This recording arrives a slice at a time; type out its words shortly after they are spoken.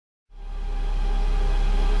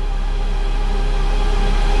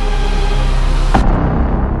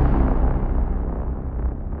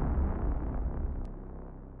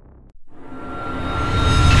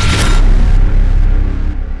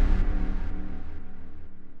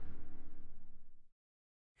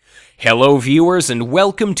Hello viewers and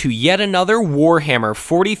welcome to yet another Warhammer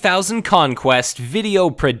 40,000 Conquest video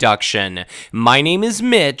production. My name is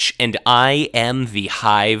Mitch and I am the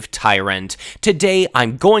Hive Tyrant. Today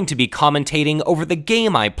I'm going to be commentating over the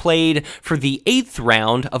game I played for the 8th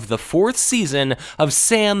round of the 4th season of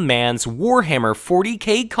Sam Mann's Warhammer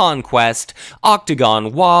 40k Conquest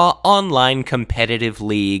Octagon WoW Online Competitive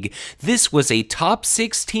League. This was a top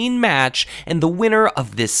 16 match and the winner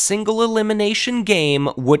of this single elimination game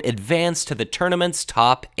would advance to the tournament's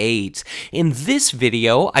top 8. In this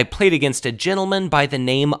video, I played against a gentleman by the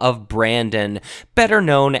name of Brandon, better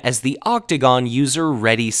known as the Octagon user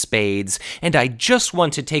Ready Spades, and I just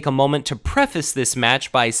want to take a moment to preface this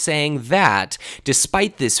match by saying that,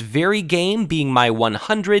 despite this very game being my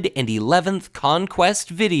 111th Conquest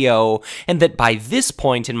video, and that by this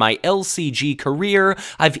point in my LCG career,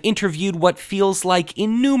 I've interviewed what feels like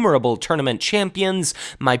innumerable tournament champions,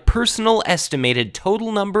 my personal estimated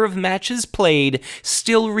total number of matches played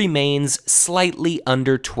still remains slightly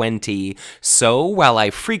under 20. So, while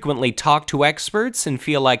I frequently talk to experts and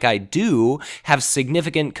feel like I do have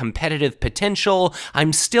significant competitive potential,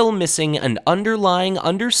 I'm still missing an underlying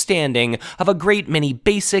understanding of a great many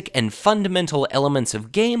basic and fundamental elements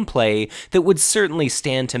of gameplay that would certainly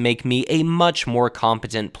stand to make me a much more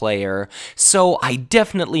competent player. So, I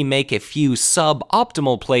definitely make a few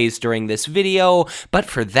suboptimal plays during this video, but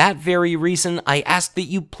for that very reason, I ask that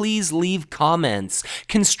you please leave comments,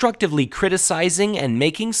 constructively criticizing and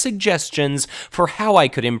making suggestions for how I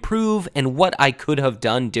could improve and what I could have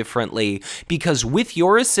done differently, because with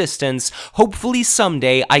your assistance, hopefully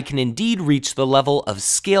someday I can indeed reach the level of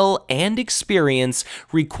skill and experience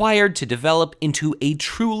required to develop into a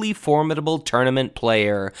truly formidable tournament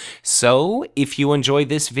player. So, if you enjoy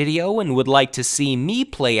this video and would like to see me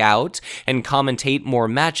play out and commentate more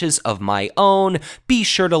matches of my own, be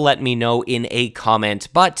sure to let me know in a comment.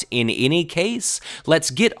 But in any case, let's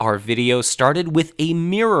get our video started with a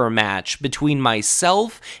mirror match between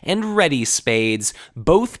myself and Ready Spades,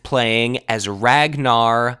 both playing as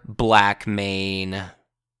Ragnar Blackmane.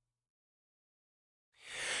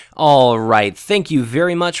 Alright, thank you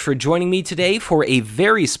very much for joining me today for a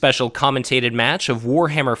very special commentated match of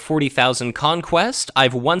Warhammer 40,000 Conquest.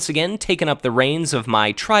 I've once again taken up the reins of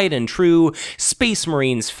my tried and true Space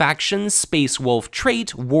Marines faction, Space Wolf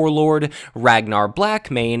trait, Warlord, Ragnar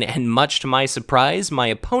Blackmane, and much to my surprise, my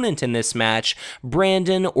opponent in this match,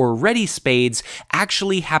 Brandon or Ready Spades,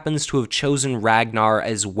 actually happens to have chosen Ragnar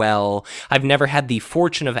as well. I've never had the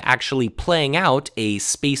fortune of actually playing out a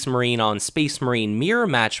Space Marine on Space Marine mirror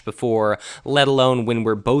match before, let alone when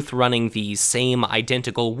we're both running the same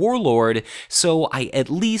identical Warlord, so I at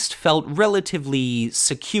least felt relatively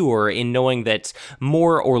secure in knowing that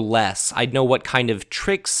more or less I'd know what kind of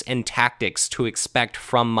tricks and tactics to expect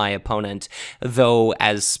from my opponent, though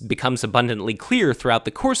as becomes abundantly clear throughout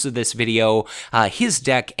the course of this video, his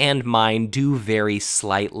deck and mine do vary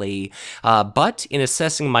slightly. But in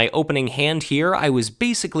assessing my opening hand here, I was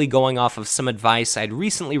basically going off of some advice I'd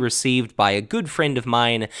recently received by a good friend of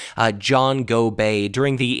mine, John Gobay,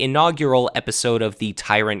 during the inaugural episode of the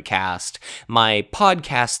Tyrant Cast, my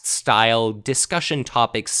podcast-style discussion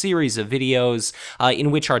topic series of videos in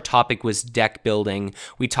which our topic was deck building.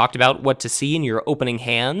 We talked about what to see in your opening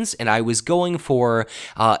hands, and I was going for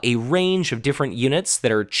a range of different units that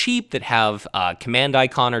are cheap, that have a command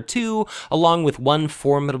icon or two, along with one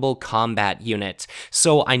formidable combat unit.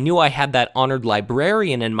 So I knew I had that Honored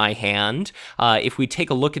Librarian in my hand. If we take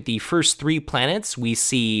a look at the first 3 planets, we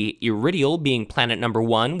see Iridial being planet number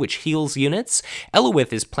 1, which heals units.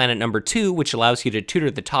 Elowith is planet number 2, which allows you to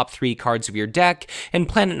tutor the top 3 cards of your deck. And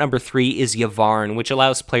planet number 3 is Yavvarn, which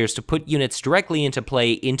allows players to put units directly into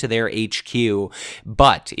play into their HQ.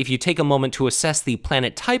 But if you take a moment to assess the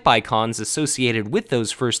planet type icons associated with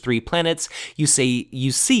those first 3 planets, you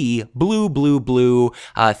see blue, blue, blue,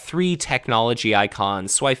 3 technology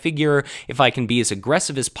icons. So I figure if I can be as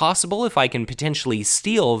aggressive as possible, if I can potentially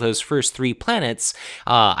steal those first 3 planets,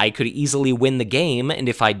 I could easily win the game, and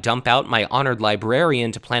if I dump out my Honored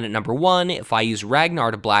Librarian to planet number 1, if I use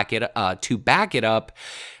Ragnar to back it up,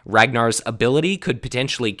 Ragnar's ability could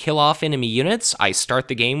potentially kill off enemy units. I start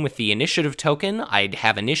the game with the initiative token. I'd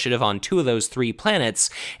have initiative on 2 of those 3 planets,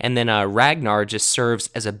 and then Ragnar just serves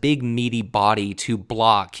as a big meaty body to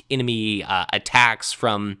block enemy attacks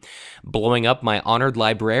from blowing up my Honored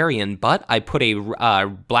Librarian. But I put a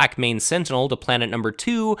Blackmane Sentinel to planet number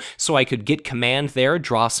 2 so I could get command there,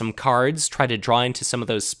 draw some cards, try to draw into some of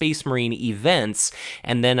those Space Marine events,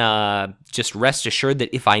 and then just rest assured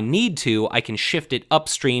that if I need to, I can shift it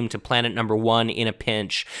upstream to planet number 1 in a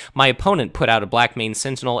pinch. My opponent put out a Blackmane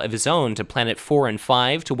Sentinel of his own to planet 4 and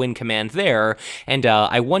 5 to win command there, and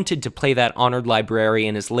I wanted to play that Honored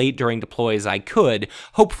Librarian as late during deploy as I could,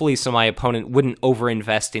 hopefully so my opponent wouldn't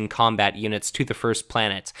overinvest in combat units to the first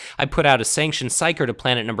planet. I put out a Sanctioned Psyker to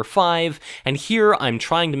planet number 5, and here I'm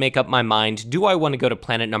trying to make up my mind, do I want to go to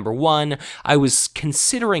planet number 1? I was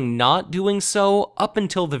considering not doing so up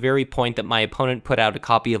until the very point that my opponent put out a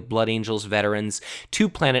copy of Blood Angels Veterans to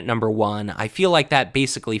planet number 1. I feel like that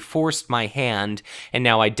basically forced my hand, and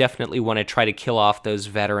now I definitely want to try to kill off those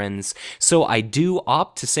veterans. So I do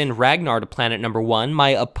opt to send Ragnar to planet number 1. My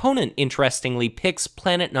opponent, interestingly, picks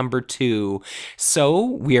planet number 2. So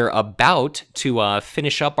we're about to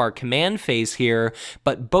finish up our command phase here,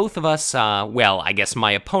 but both of us, well, I guess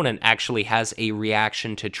my opponent actually has a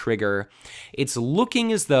reaction to trigger. It's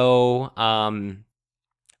looking as though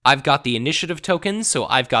I've got the initiative token, so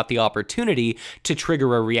I've got the opportunity to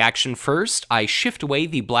trigger a reaction first. I shift away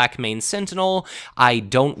the Blackmane Sentinel. I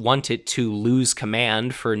don't want it to lose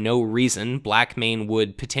command for no reason. Blackmane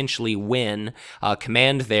would potentially win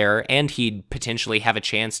command there, and he'd potentially have a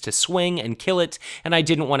chance to swing and kill it, and I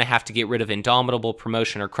didn't want to have to get rid of Indomitable,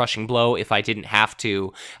 Promotion, or Crushing Blow if I didn't have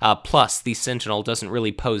to. Plus, the Sentinel doesn't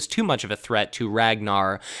really pose too much of a threat to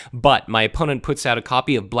Ragnar, but my opponent puts out a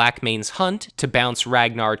copy of Blackmane's Hunt to bounce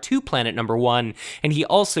Ragnar to planet number 1, and he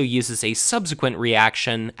also uses a subsequent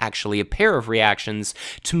reaction, actually a pair of reactions,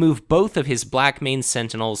 to move both of his Blackmane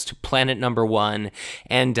Sentinels to planet number 1,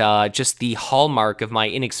 and just the hallmark of my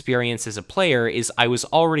inexperience as a player is I was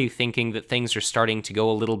already thinking that things are starting to go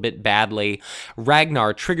a little bit badly.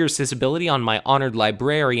 Ragnar triggers his ability on my Honored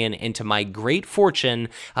Librarian, and to my great fortune,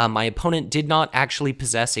 my opponent did not actually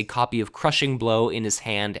possess a copy of Crushing Blow in his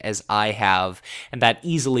hand as I have, and that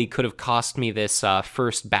easily could have cost me this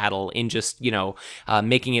first battle in just, you know,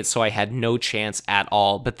 making it so I had no chance at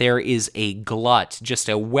all. But there is a glut, just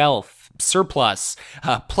a wealth, surplus,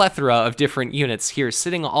 plethora of different units here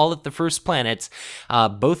sitting all at the first planet.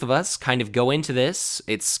 Both of us kind of go into this.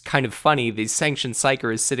 It's kind of funny, the Sanctioned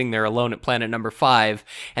Psyker is sitting there alone at planet number 5,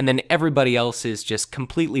 and then everybody else is just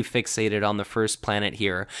completely fixated on the first planet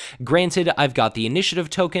here. Granted, I've got the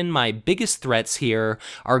initiative token. My biggest threats here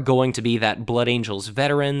are going to be that Blood Angels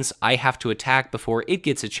Veterans. I have to attack before it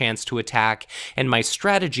gets a chance to attack, and my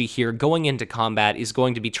strategy here going into combat is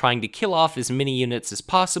going to be trying to kill off as many units as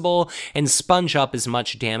possible and sponge up as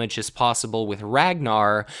much damage as possible with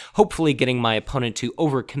Ragnar, hopefully getting my opponent to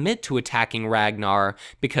overcommit to attacking Ragnar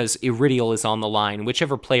because Iridial is on the line.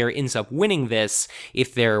 Whichever player ends up winning this,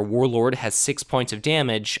 if their Warlord has 6 points of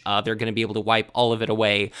damage, they're going to be able to wipe all of it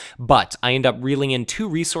away. But I end up reeling in 2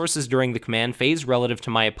 resources during the command phase relative to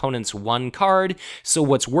my opponent's 1 card, so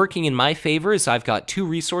what's working in my favor is I've got 2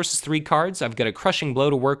 resources, 3 cards. I've got a Crushing Blow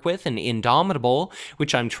to work with, an Indomitable,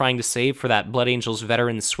 which I'm trying to save for that Blood Angels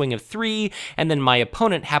Veteran swing of 3, and then my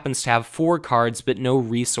opponent happens to have 4 cards but no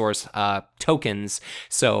resource tokens,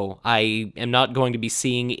 so I am not going to be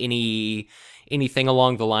seeing anything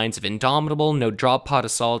along the lines of Indomitable, no drop pod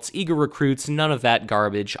assaults, eager recruits, none of that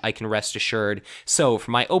garbage, I can rest assured. So for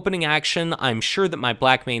my opening action, I'm sure that my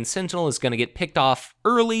Blackmane Sentinel is going to get picked off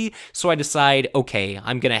early, so I decide, okay,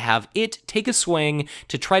 I'm going to have it take a swing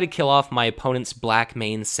to try to kill off my opponent's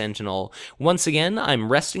Blackmane Sentinel. Once again,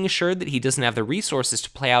 I'm resting assured that he doesn't have the resources to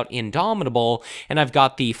play out Indomitable, and I've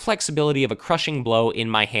got the flexibility of a Crushing Blow in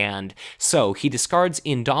my hand. So he discards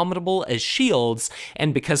Indomitable as shields,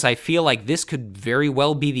 and because I feel like this could very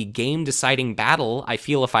well be the game-deciding battle, I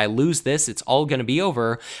feel if I lose this, it's all going to be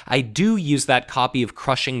over, I do use that copy of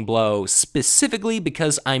Crushing Blow, specifically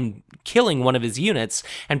because I'm killing one of his units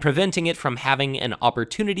and preventing it from having an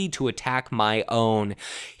opportunity to attack my own.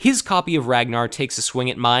 His copy of Ragnar takes a swing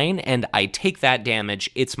at mine, and I take that damage.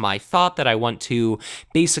 It's my thought that I want to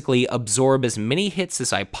basically absorb as many hits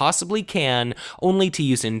as I possibly can, only to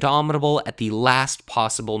use Indomitable at the last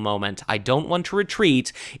possible moment. I don't want to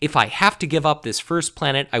retreat. If I have to give up this first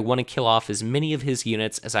planet, I want to kill off as many of his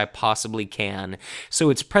units as I possibly can. So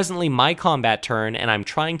it's presently my combat turn, and I'm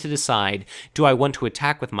trying to decide, do I want to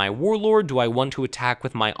attack with my Warlord? Do I want to attack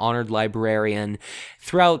with my Honored Librarian?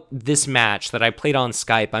 Throughout this match that I played on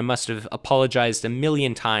Skype, I must have apologized a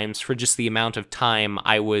million times for just the amount of time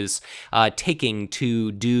I was taking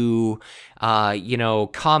to do you know,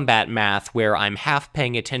 combat math where I'm half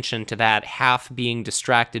paying attention to that, half being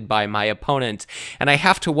distracted by my opponent, and I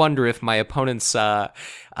have to wonder if my opponent's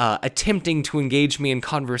attempting to engage me in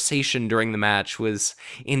conversation during the match, was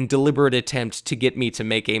in deliberate attempt to get me to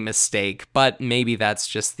make a mistake. But maybe that's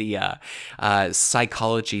just the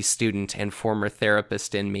psychology student and former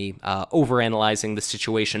therapist in me overanalyzing the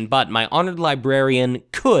situation. But my Honored Librarian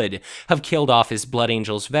could have killed off his Blood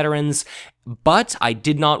Angels veterans, but I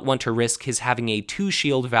did not want to risk his having a 2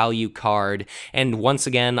 shield value card, and once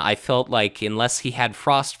again, I felt like unless he had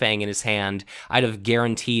Frostfang in his hand, I'd have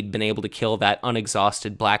guaranteed been able to kill that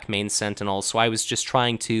unexhausted Blackmane Sentinel, so I was just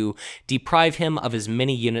trying to deprive him of as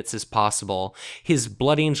many units as possible. His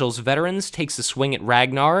Blood Angels veterans takes a swing at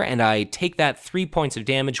Ragnar, and I take that 3 points of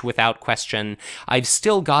damage without question. I've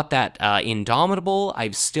still got that Indomitable,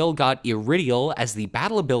 I've still got Iridial as the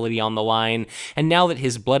battle ability on the line, and now that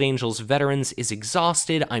his Blood Angels veterans is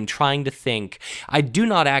exhausted, I'm trying to think. I do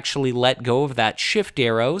not actually let go of that shift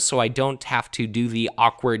arrow, so I don't have to do the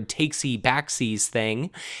awkward takesy-backsies thing,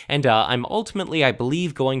 and I'm ultimately, I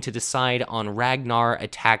believe, going to decide on Ragnar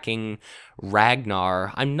attacking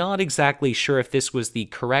Ragnar. I'm not exactly sure if this was the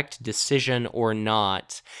correct decision or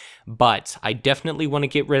not, but I definitely want to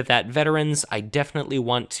get rid of that veterans. I definitely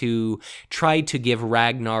want to try to give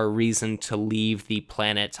Ragnar reason to leave the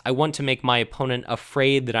planet. I want to make my opponent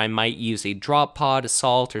afraid that I might use a drop pod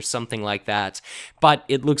assault or something like that, but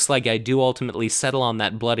it looks like I do ultimately settle on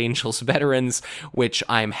that Blood Angels veterans, which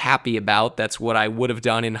I'm happy about. That's what I would have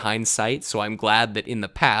done in hindsight, so I'm glad that in the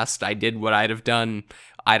past I did what I'd have done,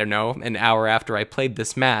 I don't know, an hour after I played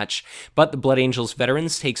this match. But the Blood Angels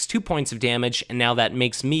veterans takes 2 points of damage, and now that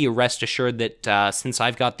makes me rest assured that since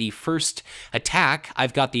I've got the first attack,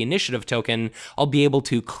 I've got the initiative token, I'll be able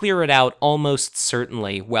to clear it out almost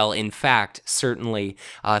certainly. Well, in fact, certainly,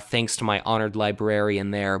 thanks to my Honored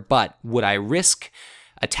Librarian there. But would I risk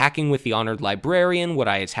attacking with the Honored Librarian? Would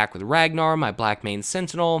I attack with Ragnar, my Blackmane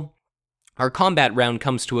Sentinel? Our combat round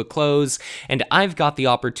comes to a close, and I've got the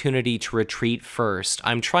opportunity to retreat first.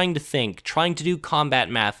 I'm trying to think, trying to do combat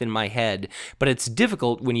math in my head, but it's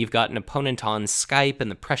difficult when you've got an opponent on Skype and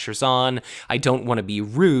the pressure's on. I don't want to be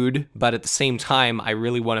rude, but at the same time, I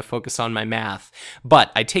really want to focus on my math.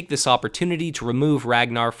 But I take this opportunity to remove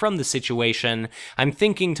Ragnar from the situation. I'm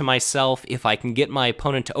thinking to myself, if I can get my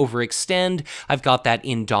opponent to overextend, I've got that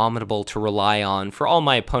Indomitable to rely on. For all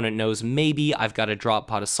my opponent knows, maybe I've got a drop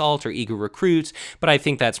pod assault or eager recruit, but I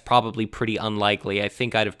think that's probably pretty unlikely. I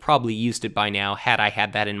think I'd have probably used it by now had I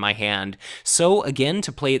had that in my hand. So again,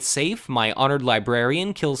 to play it safe, my Honored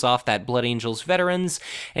Librarian kills off that Blood Angels veterans,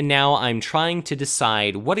 and now I'm trying to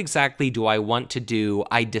decide what exactly do I want to do.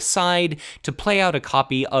 I decide to play out a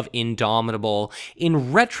copy of Indomitable.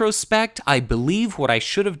 In retrospect, I believe what I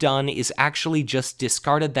should have done is actually just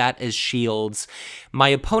discarded that as shields. My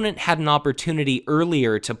opponent had an opportunity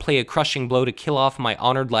earlier to play a Crushing Blow to kill off my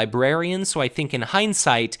Honored Librarian, so I think in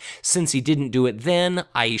hindsight, since he didn't do it then,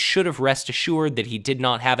 I should have rest assured that he did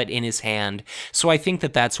not have it in his hand. So I think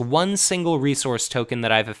that that's one single resource token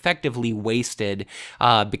that I've effectively wasted,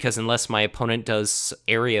 because unless my opponent does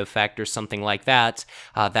Area Effect or something like that,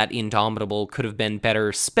 that Indomitable could have been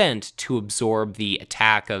better spent to absorb the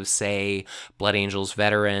attack of, say, Blood Angels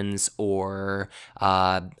Veterans or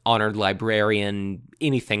Honored Librarian,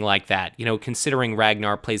 anything like that. You know, considering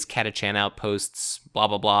Ragnar plays Catachan Outposts, blah,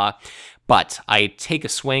 blah, blah. But I take a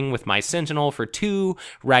swing with my Sentinel for 2,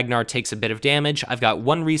 Ragnar takes a bit of damage, I've got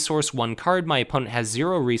 1 resource, 1 card, my opponent has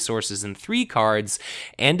 0 resources and 3 cards,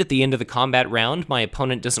 and at the end of the combat round, my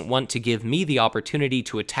opponent doesn't want to give me the opportunity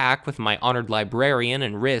to attack with my Honored Librarian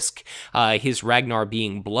and risk his Ragnar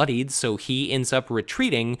being bloodied, so he ends up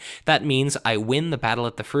retreating. That means I win the battle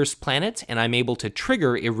at the first planet, and I'm able to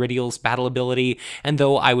trigger Iridial's battle ability, and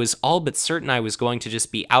though I was all but certain I was going to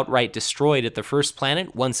just be outright destroyed at the first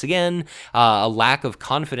planet, once again, a lack of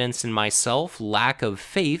confidence in myself, lack of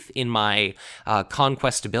faith in my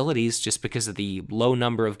conquest abilities just because of the low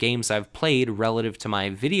number of games I've played relative to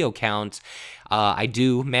my video count. I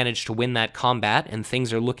do manage to win that combat, and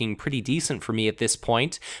things are looking pretty decent for me at this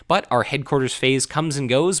point, but our headquarters phase comes and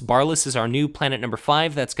goes. Barlas is our new planet number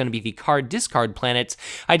 5. That's going to be the card-discard planet.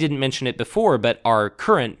 I didn't mention it before, but our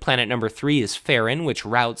current planet number 3 is Farron, which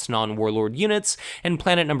routes non-Warlord units, and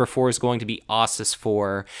planet number 4 is going to be Ossus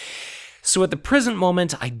 4. So at the present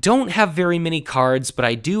moment, I don't have very many cards, but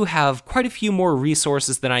I do have quite a few more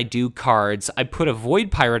resources than I do cards. I put a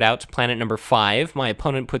Void Pirate out to planet number 5, my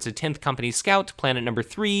opponent puts a 10th Company Scout to planet number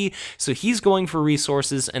 3, so he's going for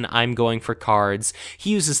resources and I'm going for cards.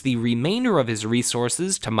 He uses the remainder of his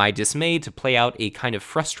resources, to my dismay, to play out a kind of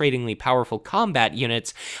frustratingly powerful combat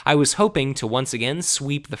unit. I was hoping to once again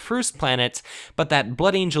sweep the first planet, but that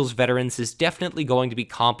Blood Angels Veterans is definitely going to be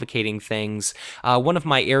complicating things. One of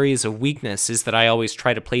my areas of weakness weakness is that I always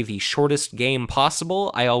try to play the shortest game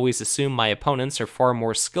possible. I always assume my opponents are far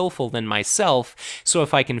more skillful than myself, so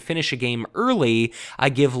if I can finish a game early, I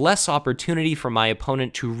give less opportunity for my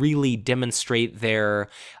opponent to really demonstrate their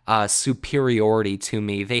superiority to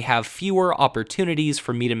me. They have fewer opportunities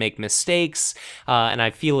for me to make mistakes, and I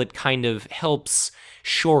feel it kind of helps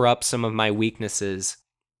shore up some of my weaknesses.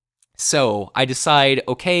 So I decide,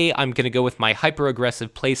 okay, I'm going to go with my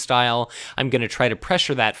hyper-aggressive playstyle. I'm going to try to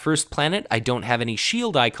pressure that first planet. I don't have any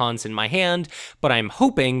shield icons in my hand, but I'm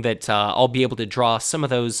hoping that I'll be able to draw some of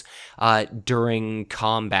those during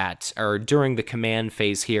combat, or during the command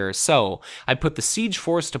phase here. So I put the Siege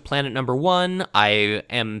Force to planet number 1. I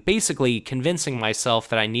am basically convincing myself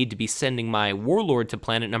that I need to be sending my Warlord to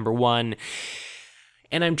planet number 1.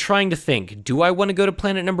 And I'm trying to think, do I want to go to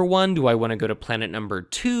planet number 1? Do I want to go to planet number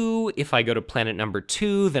 2? If I go to planet number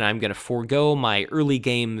 2, then I'm going to forego my early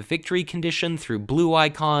game victory condition through blue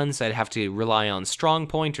icons. I'd have to rely on strong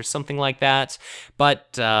point or something like that.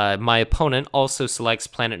 But my opponent also selects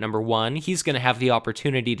planet number 1. He's going to have the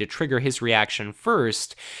opportunity to trigger his reaction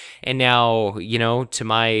first. And now, you know, to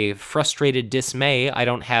my frustrated dismay, I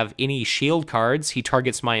don't have any shield cards. He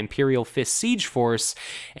targets my Imperial Fist Siege Force,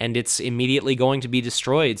 and it's immediately going to be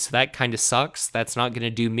destroyed, so that kind of sucks. That's not going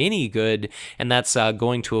to do me any good, and that's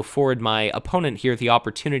going to afford my opponent here the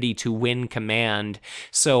opportunity to win command.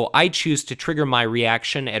 So I choose to trigger my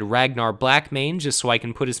reaction at Ragnar Blackmane, just so I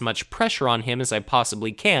can put as much pressure on him as I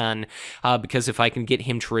possibly can, because if I can get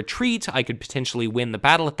him to retreat, I could potentially win the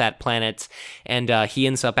battle at that planet, and he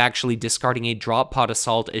ends up actually discarding a drop pod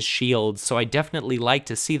assault as shield, so I definitely like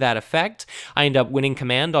to see that effect. I end up winning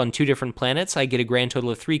command on 2 different planets. I get a grand total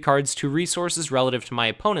of 3 cards, 2 resources, relative to my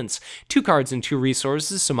opponent's 2 cards and 2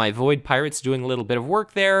 resources, so my Void Pirate's doing a little bit of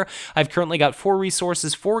work there. I've currently got 4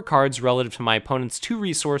 resources, 4 cards, relative to my opponent's 2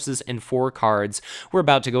 resources and 4 cards. We're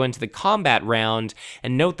about to go into the combat round,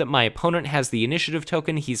 and note that my opponent has the initiative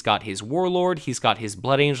token. He's got his Warlord, he's got his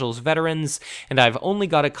Blood Angels Veterans, and I've only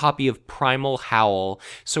got a copy of Primal Howl.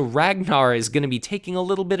 So Ragnar is going to be taking a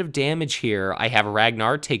little bit of damage here. I have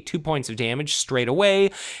Ragnar take 2 points of damage straight away,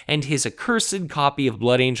 and his accursed copy of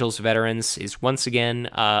Blood Angels Veterans is once again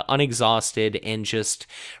unexhausted and just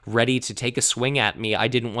ready to take a swing at me. I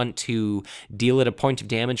didn't want to deal it a point of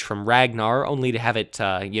damage from Ragnar, only to have it,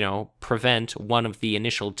 you know, prevent one of the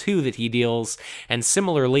initial 2 that he deals, and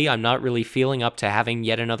similarly, I'm not really feeling up to having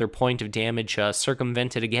yet another point of damage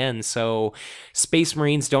circumvented again, so Space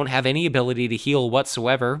Marines don't have any ability to heal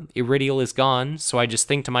whatsoever. Iridial is gone, so I just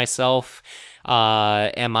think to myself,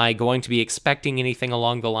 am I going to be expecting anything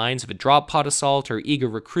along the lines of a drop pod assault or eager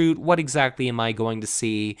recruit? What exactly am I going to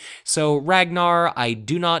see? So Ragnar, I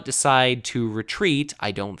do not decide to retreat,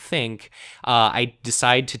 I don't think. I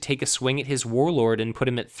decide to take a swing at his Warlord and put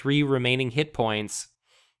him at 3 remaining hit points.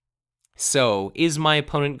 So, is my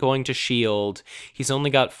opponent going to shield? He's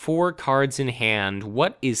only got 4 cards in hand.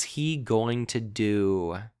 What is he going to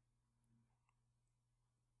do?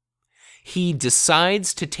 He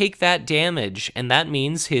decides to take that damage, and that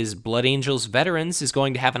means his Blood Angels Veterans is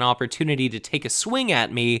going to have an opportunity to take a swing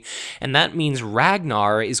at me, and that means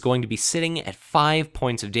Ragnar is going to be sitting at 5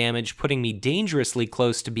 points of damage, putting me dangerously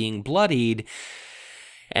close to being bloodied.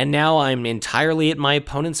 And now I'm entirely at my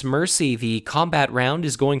opponent's mercy. The combat round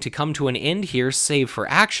is going to come to an end here, save for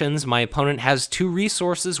actions. My opponent has 2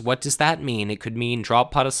 resources. What does that mean? It could mean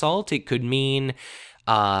drop pod assault. It could mean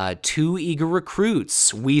 2 eager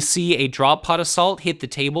recruits. We see a drop pod assault hit the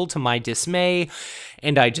table to my dismay,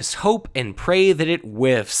 and I just hope and pray that it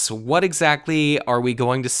whiffs. What exactly are we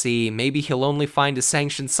going to see? Maybe he'll only find a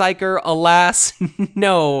sanctioned psyker? Alas,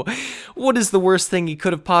 no. What is the worst thing he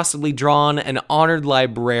could have possibly drawn? An honored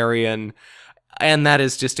librarian. And that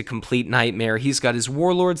is just a complete nightmare. He's got his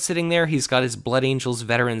Warlord sitting there, he's got his Blood Angels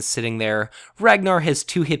Veterans sitting there. Ragnar has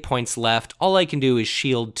 2 hit points left. All I can do is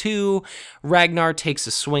shield 2. Ragnar takes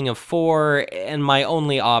a swing of 4, and my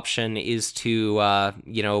only option is to,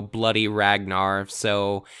 you know, bloody Ragnar.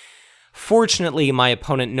 So, fortunately, my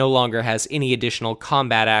opponent no longer has any additional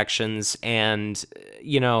combat actions, and,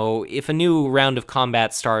 you know, if a new round of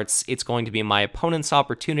combat starts, it's going to be my opponent's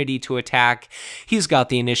opportunity to attack. He's got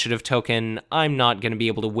the initiative token. I'm not going to be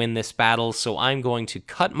able to win this battle, so I'm going to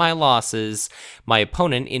cut my losses. My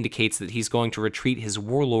opponent indicates that he's going to retreat his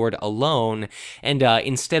Warlord alone, and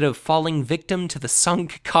instead of falling victim to the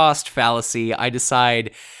sunk cost fallacy, I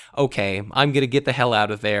decide, okay, I'm going to get the hell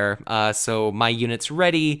out of there. So my unit's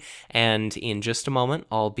ready, and in just a moment,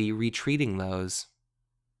 I'll be retreating those.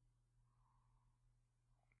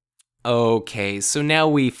 Okay, so now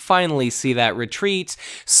we finally see that retreat.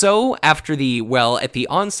 So, after at the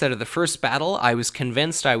onset of the first battle, I was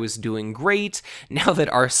convinced I was doing great. Now that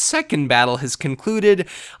our second battle has concluded,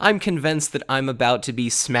 I'm convinced that I'm about to be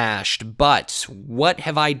smashed. But what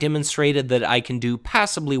have I demonstrated that I can do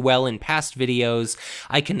passably well in past videos?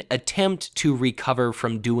 I can attempt to recover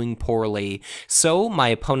from doing poorly. So, my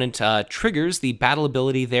opponent triggers the battle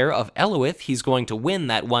ability there of Eloith. He's going to win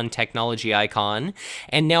that one technology icon.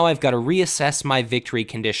 And now I've got to reassess my victory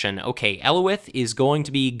condition. Okay, Eloith is going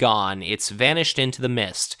to be gone. It's vanished into the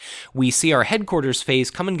mist. We see our headquarters phase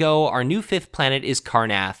come and go. Our new 5th planet is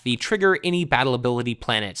Karnath, the trigger any battle ability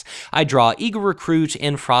planet. I draw Eager Recruit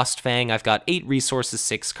and Frostfang. I've got 8 resources,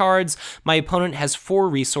 6 cards. My opponent has 4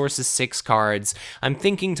 resources, 6 cards. I'm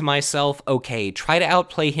thinking to myself, okay, try to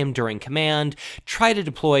outplay him during command, try to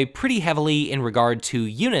deploy pretty heavily in regard to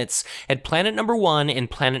units at planet number 1 and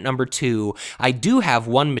planet number 2. I do have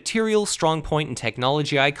one material strong point and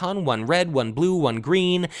technology icon, 1 red, 1 blue, 1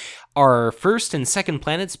 green. Our first and second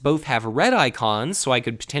planets both have red icons, so I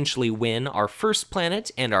could potentially win our first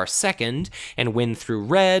planet and our second, and win through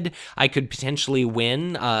red. I could potentially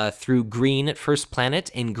win through green at first planet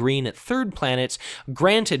and green at third planet.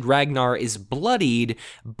 Granted, Ragnar is bloodied,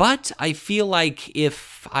 but I feel like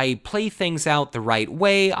if I play things out the right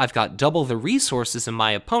way, I've got double the resources in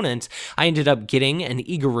my opponent. I ended up getting an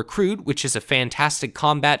Eager Recruit, which is a fantastic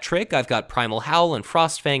combat trick. I've got Primal Howl and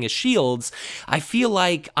Frostfang as shields. I feel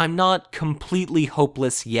like I'm not completely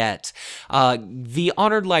hopeless yet. The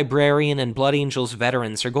Honored Librarian and Blood Angels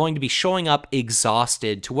veterans are going to be showing up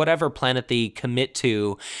exhausted to whatever planet they commit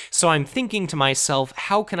to, so I'm thinking to myself,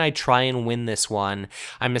 how can I try and win this one?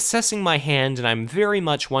 I'm assessing my hand, and I'm very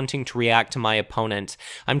much wanting to react to my opponent.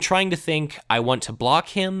 I'm trying to think, I want to block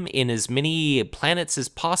him in as many planets as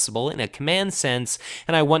possible in a command sense,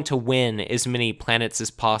 and I want to win as many planets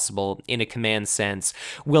as possible in a command sense.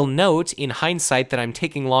 We'll note, in hindsight, that I'm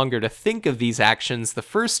taking longer to think of these actions the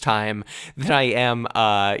first time than I am,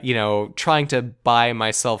 trying to buy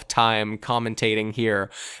myself time commentating here.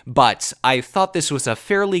 But I thought this was a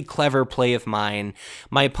fairly clever play of mine.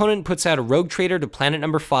 My opponent puts out a Rogue Trader to planet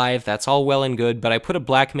number 5, that's all well and good, but I put a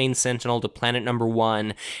Blackmane Sentinel to planet number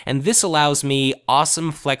 1, and this allows me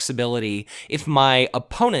awesome flexibility. If my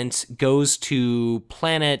opponent goes to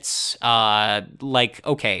planets,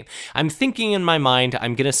 okay, I'm thinking in my mind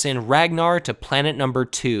I'm gonna send Ragnar to planet number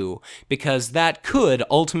 2, because that could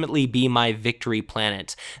ultimately be my victory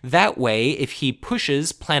planet. That way, if he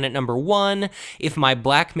pushes planet number 1, if my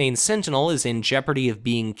Blackmane Sentinel is in jeopardy of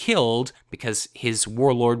being killed, because his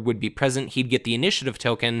Warlord would be present, he'd get the initiative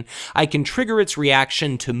token, I can trigger its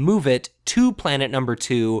reaction to move it to planet number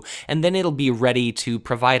 2, and then it'll be ready to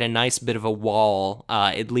provide a nice bit of a wall,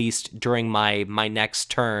 at least during my next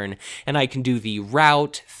turn. And I can do the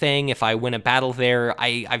route thing if I win a battle there.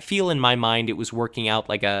 I feel in my mind it was working out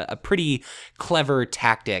like a pretty clever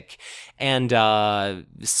tactic. And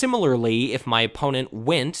similarly, if my opponent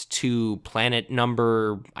went to planet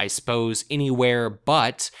number, I suppose, anywhere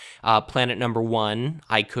but planet number 1,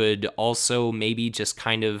 I could also maybe just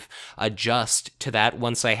kind of adjust to that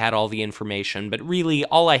once I had all the information. But really,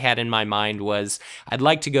 all I had in my mind was, I'd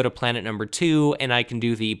like to go to planet number 2, and I can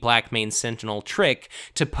do the Blackmane Sentinel trick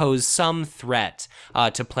to pose some threat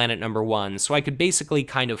to planet number 1. So I could basically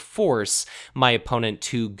kind of force my opponent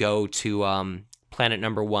to go to planet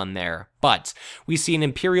number 1 there. But we see an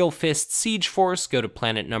Imperial Fist Siege Force go to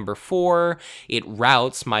planet number 4. It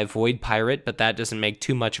routes my Void Pirate, but that doesn't make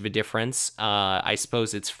too much of a difference. I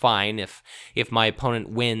suppose it's fine if my opponent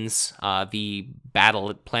wins the battle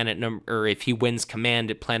at planet number, or if he wins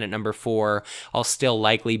command at planet number 4, I'll still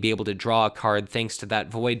likely be able to draw a card thanks to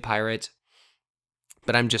that Void Pirate.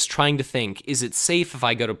 But I'm just trying to think, is it safe if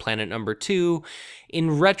I go to planet number 2?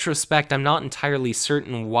 In retrospect, I'm not entirely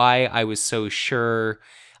certain why I was so sure.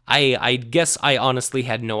 I guess I honestly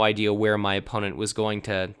had no idea where my opponent was going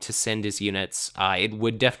to send his units. It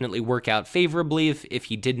would definitely work out favorably if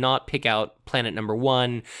he did not pick out planet number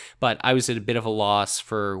 1, but I was at a bit of a loss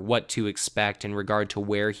for what to expect in regard to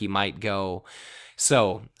where he might go.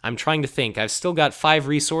 So, I'm trying to think. I've still got 5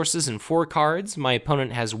 resources and 4 cards. My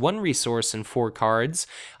opponent has 1 resource and 4 cards.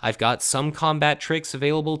 I've got some combat tricks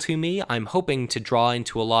available to me. I'm hoping to draw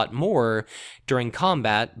into a lot more during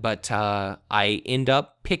combat, but I end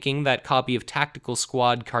up picking that copy of Tactical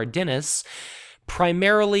Squad Cardenas,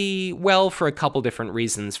 primarily, well, for a couple different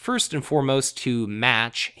reasons. First and foremost, to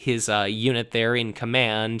match his unit there in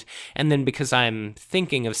command, and then because I'm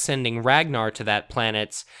thinking of sending Ragnar to that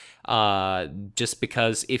planet, just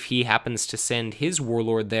because if he happens to send his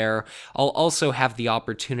Warlord there, I'll also have the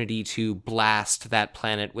opportunity to blast that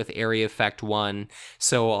planet with Area Effect 1,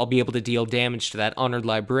 so I'll be able to deal damage to that Honored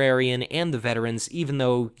Librarian and the veterans, even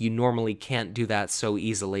though you normally can't do that so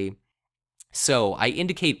easily. So I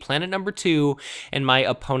indicate planet number 2, and my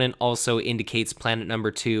opponent also indicates planet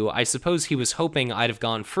number 2. I suppose he was hoping I'd have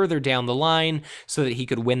gone further down the line so that he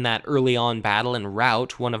could win that early on battle and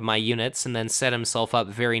rout one of my units, and then set himself up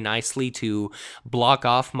very nicely to block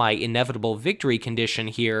off my inevitable victory condition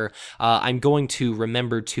here. I'm going to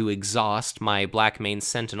remember to exhaust my Blackmane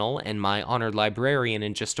Sentinel and my Honored Librarian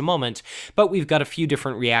in just a moment, but we've got a few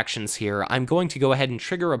different reactions here. I'm going to go ahead and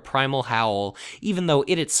trigger a Primal Howl. Even though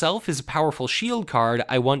it itself is a powerful shield card,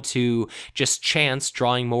 I want to just chance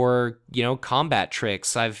drawing more, combat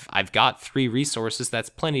tricks. I've got 3 resources, that's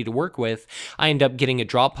plenty to work with. I end up getting a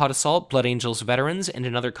Drop Pod Assault, Blood Angels Veterans, and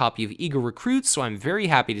another copy of Eager Recruits, so I'm very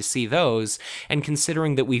happy to see those, and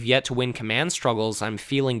considering that we've yet to win command struggles, I'm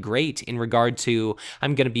feeling great in regard to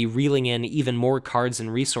I'm going to be reeling in even more cards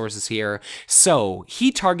and resources here. So,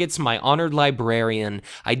 he targets my Honored Librarian.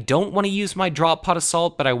 I don't want to use my Drop Pod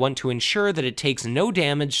Assault, but I want to ensure that it takes no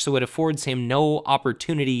damage so it affords him no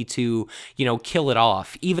opportunity to, kill it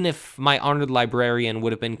off. Even if my Honored Librarian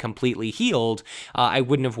would have been completely healed, I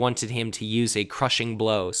wouldn't have wanted him to use a Crushing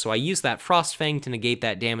Blow. So I use that Frostfang to negate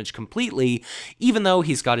that damage completely, even though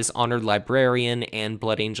he's got his Honored Librarian and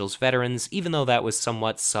Blood Angels Veterans, even though that was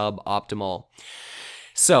somewhat suboptimal.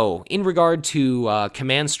 So, in regard to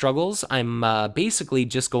command struggles, I'm basically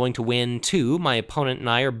just going to win 2. My opponent and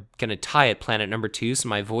I are going to tie at planet number 2, so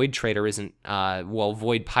my Void Trader isn't,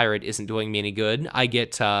 Void Pirate isn't doing me any good. I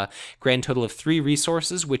get a grand total of 3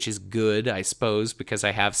 resources, which is good, I suppose, because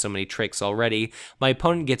I have so many tricks already. My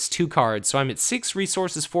opponent gets 2 cards, so I'm at 6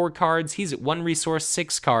 resources, 4 cards. He's at 1 resource,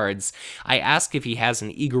 6 cards. I ask if he has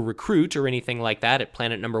an Eager Recruit or anything like that at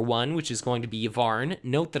planet number 1, which is going to be Yvarn.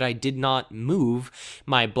 Note that I did not move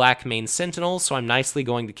my Blackmane Sentinel, so I'm nicely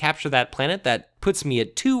going to capture that planet. That puts me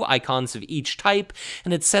at 2 icons of each type,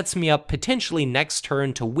 and it sets me up potentially next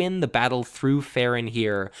turn to win the battle through Farron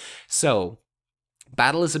here. So,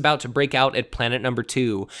 battle is about to break out at planet number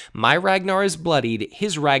 2. My Ragnar is bloodied,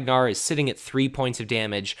 his Ragnar is sitting at 3 points of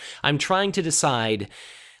damage. I'm trying to decide...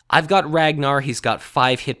 I've got Ragnar, he's got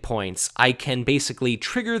 5 hit points. I can basically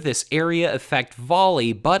trigger this area effect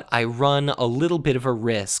volley, but I run a little bit of a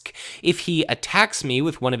risk. If he attacks me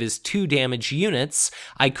with one of his 2 damage units,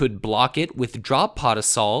 I could block it with Drop Pod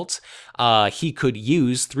Assault. He could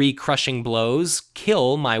use 3 crushing blows,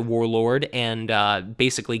 kill my Warlord, and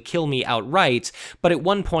basically kill me outright, but at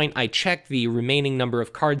one point I check the remaining number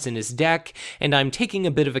of cards in his deck, and I'm taking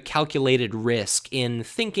a bit of a calculated risk in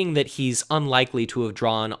thinking that he's unlikely to have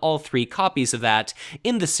drawn all 3 copies of that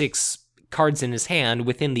in the 6 cards in his hand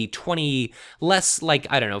within the 20, less like,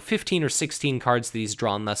 15 or 16 cards that he's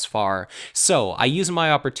drawn thus far. So I use my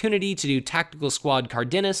opportunity to do Tactical Squad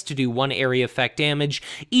Cardenas to do 1 area effect damage.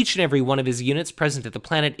 Each and every one of his units present at the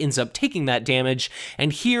planet ends up taking that damage,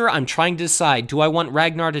 and here I'm trying to decide, do I want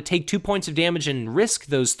Ragnar to take 2 points of damage and risk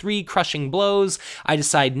those 3 crushing blows? I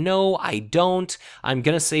decide no, I don't. I'm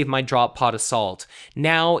gonna save my Drop Pod Assault.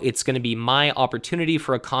 Now it's gonna be my opportunity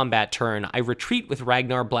for a combat turn. I retreat with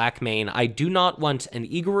Ragnar Blackmane. I do not want an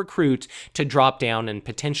Eager Recruit to drop down and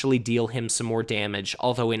potentially deal him some more damage,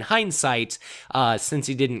 although in hindsight, since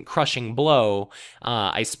he didn't Crushing Blow,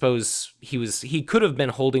 I suppose he could have been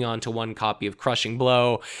holding on to 1 copy of Crushing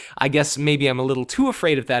Blow. I guess maybe I'm a little too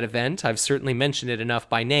afraid of that event. I've certainly mentioned it enough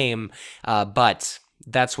by name, but...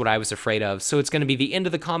 that's what I was afraid of. So it's going to be the end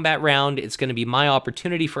of the combat round. It's going to be my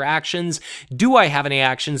opportunity for actions. Do I have any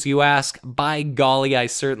actions, you ask? By golly, I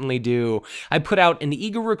certainly do. I put out an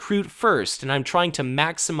Eager Recruit first, and I'm trying to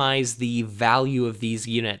maximize the value of these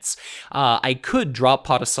units. I could Drop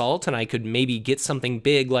Pod Assault, and I could maybe get something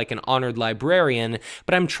big like an Honored Librarian,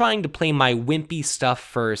 but I'm trying to play my wimpy stuff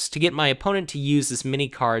first to get my opponent to use as many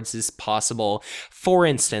cards as possible. For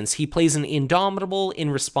instance, he plays an Indomitable in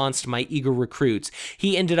response to my Eager Recruit.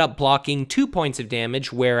 He ended up blocking 2 points of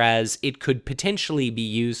damage, whereas it could potentially be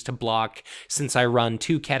used to block, since I run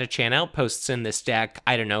 2 Catachan Outposts in this deck,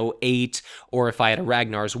 8, or if I had a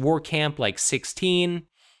Ragnar's War Camp, like 16.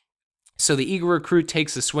 So the Eager Recruit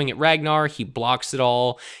takes a swing at Ragnar, he blocks it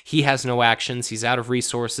all, he has no actions, he's out of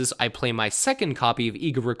resources. I play my second copy of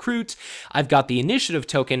Eager Recruit, I've got the initiative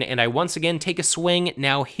token, and I once again take a swing.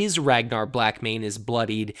 Now his Ragnar Blackmane is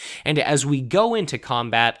bloodied, and as we go into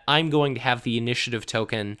combat, I'm going to have the initiative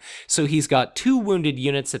token. So he's got 2 wounded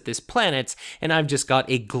units at this planet, and I've just got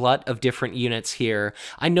a glut of different units here.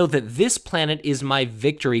 I know that this planet is my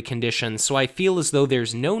victory condition, so I feel as though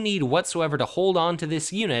there's no need whatsoever to hold on to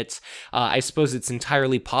this unit. I suppose it's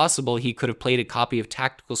entirely possible he could have played a copy of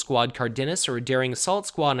Tactical Squad Cardenas or a Daring Assault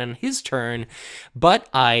Squad on his turn, but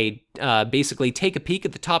I basically take a peek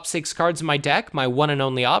at the top 6 cards in my deck. My one and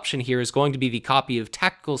only option here is going to be the copy of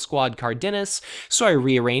Tactical Squad Cardenas, so I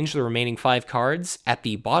rearrange the remaining 5 cards. At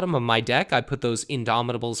the bottom of my deck, I put those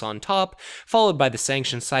Indomitables on top, followed by the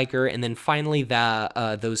Sanction Psyker, and then finally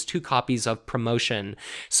those 2 copies of Promotion.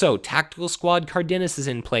 So Tactical Squad Cardenas is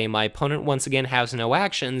in play. My opponent once again has no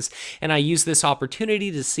actions, and I use this opportunity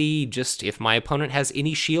to see just if my opponent has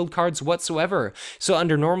any shield cards whatsoever. So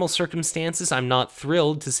under normal circumstances, I'm not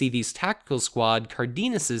thrilled to see these Tactical Squad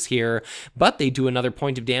Cardenases here, but they do another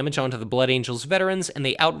point of damage onto the Blood Angels veterans, and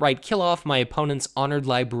they outright kill off my opponent's Honored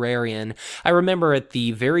Librarian. I remember at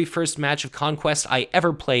the very first match of Conquest I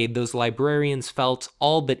ever played, those Librarians felt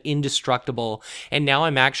all but indestructible, and now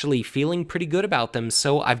I'm actually feeling pretty good about them,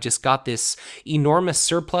 so I've just got this enormous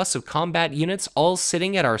surplus of combat units all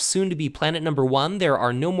sitting at our soon-to-be planet number 1. There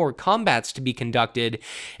are no more combats to be conducted,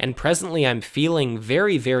 and presently I'm feeling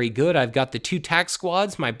very, very good. I've got the 2 tac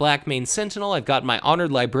squads, my Blackmane Sentinel, I've got my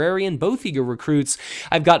Honored Librarian, both Eager Recruits,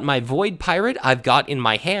 I've got my Void Pirate, I've got in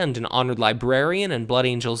my hand an Honored Librarian and Blood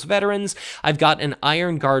Angels veterans, I've got an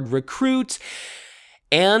Iron Guard Recruit,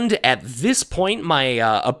 and at this point, my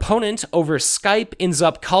opponent over Skype ends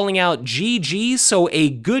up calling out GG, so a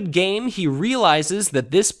good game. He realizes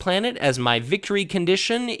that this planet, as my victory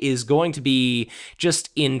condition, is going to be just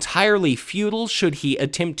entirely futile should he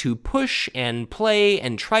attempt to push and play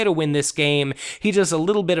and try to win this game. He does a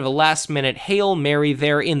little bit of a last-minute Hail Mary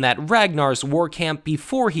there in that Ragnar's War Camp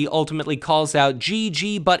before he ultimately calls out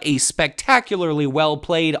GG, but a spectacularly well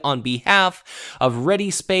played on behalf of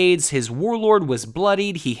Ready Spades. His Warlord was bloody.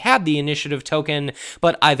 He had the initiative token,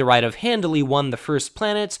 but either I'd have handily won the first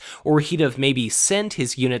planet, or he'd have maybe sent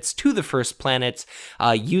his units to the first planet,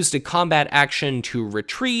 used a combat action to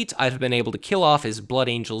retreat, I'd have been able to kill off his Blood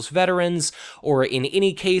Angels veterans, or in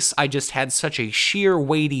any case, I just had such a sheer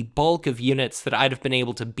weighty bulk of units that I'd have been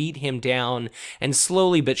able to beat him down, and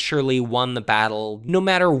slowly but surely won the battle, no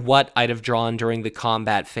matter what I'd have drawn during the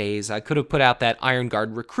combat phase. I could have put out that Iron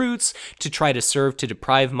Guard Recruits to try to serve to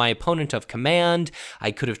deprive my opponent of command.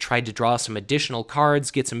 I could have tried to draw some additional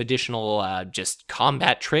cards, get some additional just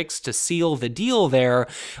combat tricks to seal the deal there,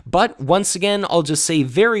 but once again, I'll just say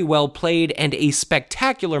very well played and a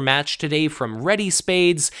spectacular match today from Ready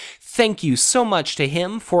Spades. Thank you so much to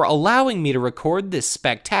him for allowing me to record this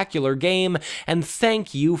spectacular game, and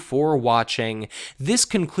thank you for watching. This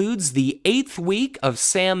concludes the 8th week of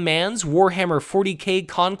Sam Mann's Warhammer 40k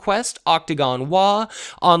Conquest Octagon WA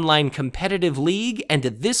Online Competitive League, and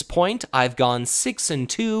at this point, I've gone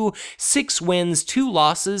 6-2, 6 wins, 2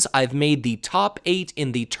 losses. I've made the top 8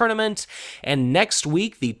 in the tournament, and next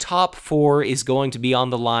week, the top 4 is going to be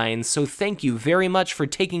on the line, so thank you very much for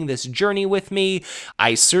taking this journey with me.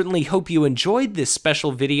 I certainly hope you enjoyed this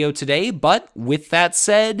special video today, but with that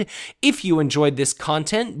said, if you enjoyed this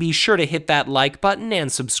content, be sure to hit that like button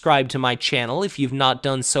and subscribe to my channel if you've not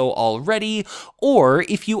done so already, or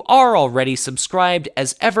if you are already subscribed,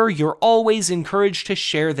 as ever, you're always encouraged to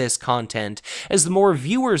share this content, as the more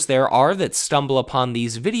viewers there are that stumble upon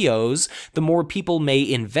these videos, the more people may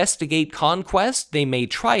investigate Conquest, they may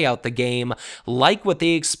try out the game, like what they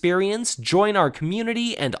experience, join our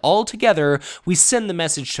community, and all together, we send the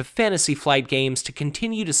message to Fantasy Flight Games to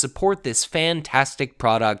continue to support this fantastic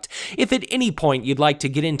product. If at any point you'd like to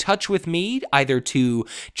get in touch with me, either to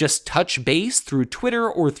just touch base through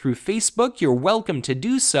Twitter or through Facebook, you're welcome to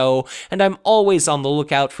do so, and I'm always on the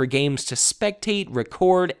lookout for games to spectate,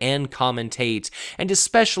 record, and commentate. And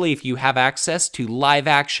especially if you have access to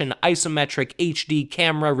live-action, isometric HD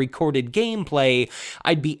camera recorded gameplay,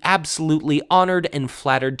 I'd be absolutely honored and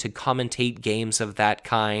flattered to commentate games of that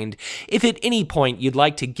kind. If at any point you'd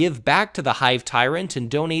like to give back to the Hive Tyrant and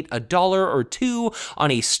donate $1 or $2 on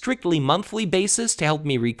a strictly monthly basis to help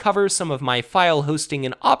me recover some of my file hosting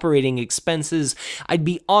and operating expenses, I'd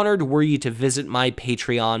be honored were you to visit my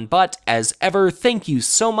Patreon. But as ever, thank you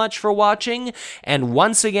so much for watching, and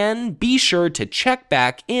once again, be sure to check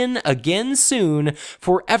back in again soon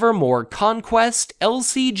for ever more Conquest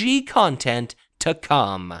LCG content to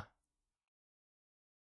come.